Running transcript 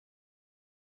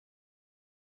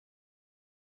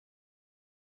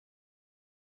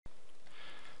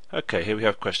Okay, here we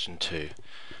have question 2.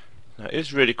 Now it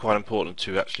is really quite important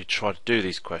to actually try to do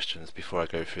these questions before I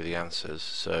go through the answers,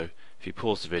 so if you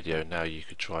pause the video now you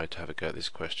could try to have a go at this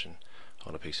question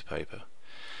on a piece of paper.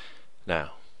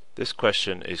 Now, this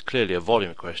question is clearly a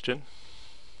volume question.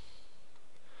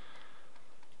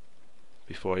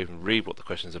 Before I even read what the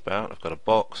question is about, I've got a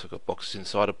box, I've got boxes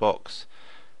inside a box.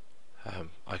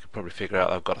 I could probably figure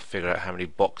out, I've got to figure out how many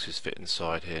boxes fit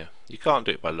inside here. You can't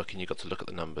do it by looking, you've got to look at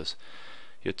the numbers.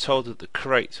 You're told that the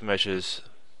crate measures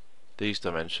these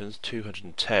dimensions,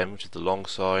 210, which is the long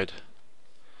side.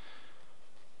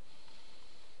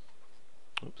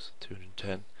 Oops,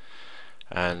 210.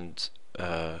 And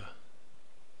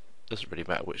doesn't really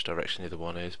matter which direction either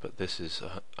one is, but this is,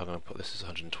 I'm going to put this as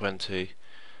 120,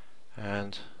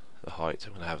 and the height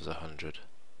I'm going to have as 100.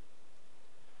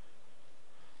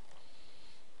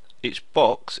 Each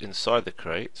box inside the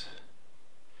crate,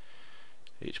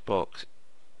 each box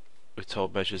we're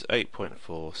told measures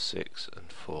 8.4, 6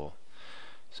 and 4.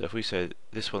 So if we say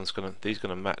this one's these are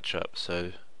going to match up,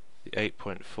 so the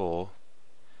 8.4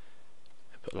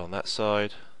 put along that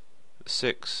side, the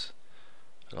 6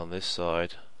 along this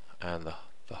side, and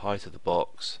the height of the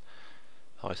box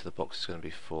is going to be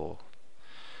 4.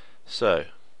 So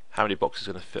how many boxes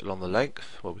are going to fit along the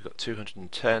length? Well, we've got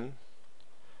 210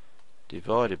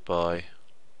 divided by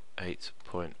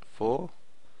 8.4.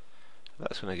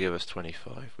 That's going to give us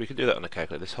 25. We can do that on a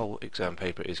calculator. This whole exam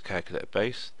paper is calculator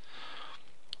based,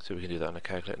 so we can do that on a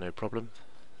calculator, no problem.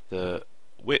 The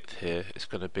width here is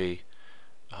going to be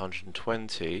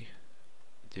 120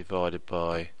 divided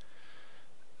by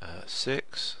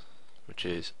 6, which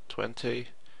is 20,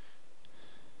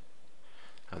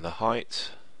 and the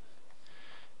height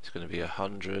is going to be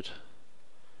 100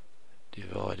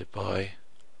 divided by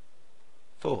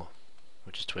 4,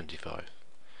 which is 25.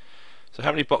 So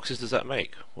how many boxes does that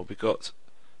make? Well, we've got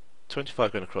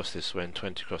 25 going across this way and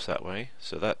 20 across that way,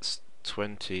 so that's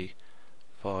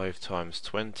 25 times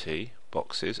 20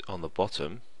 boxes on the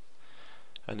bottom,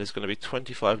 and there's going to be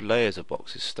 25 layers of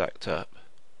boxes stacked up.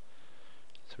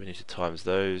 So we need to times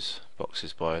those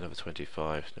boxes by another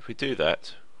 25. If we do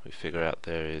that, we figure out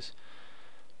there is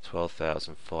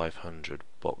 12,500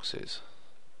 boxes.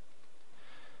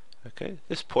 Okay, at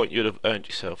this point you'd have earned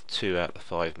yourself 2 out of the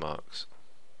 5 marks.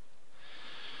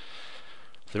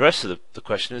 The rest of the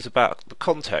question is about the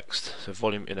context, so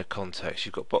volume in a context.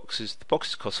 You've got boxes, the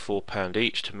boxes cost £4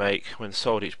 each to make. When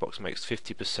sold, each box makes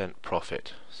 50%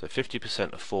 profit. So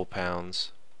 50% of £4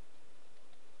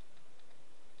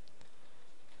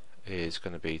 is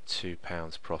going to be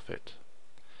 £2 profit.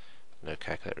 No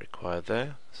calculator required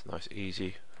there. It's a nice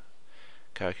easy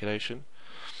calculation.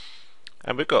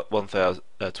 And we've got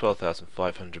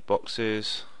 12,500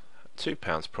 boxes,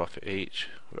 £2 profit each.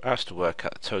 We're asked to work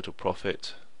out the total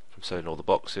profit from selling all the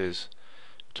boxes.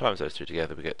 Times those two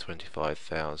together, we get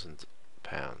 £25,000,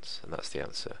 and that's the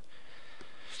answer.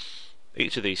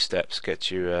 Each of these steps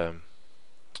gets you,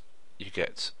 you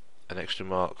get an extra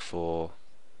mark for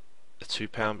the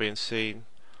 £2 being seen,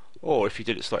 or if you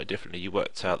did it slightly differently, you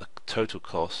worked out the total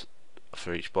cost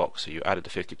for each box, so you added the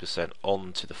 50%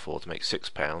 onto the 4 to make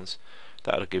 £6.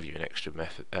 That'll give you an extra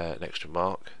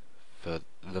mark for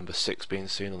the number 6 being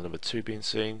seen or the number 2 being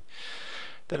seen.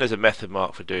 Then there's a method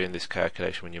mark for doing this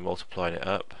calculation when you're multiplying it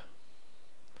up,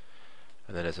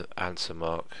 and then there's an answer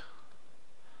mark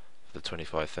for the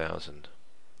 25,000.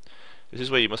 This is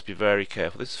where you must be very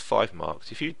careful. This is 5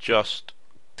 marks. If you just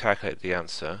calculate the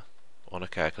answer on a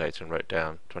calculator and wrote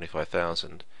down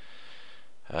 25,000,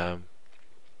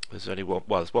 there's only one.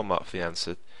 Well, there's 1 mark for the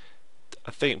answer.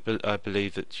 I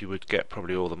believe that you would get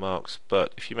probably all the marks,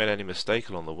 but if you made any mistake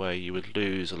along the way, you would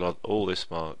lose all this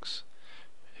marks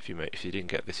if you didn't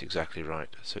get this exactly right.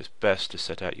 So it's best to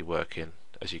set out your work in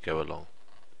as you go along.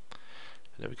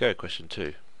 And there we go, question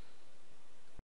 2.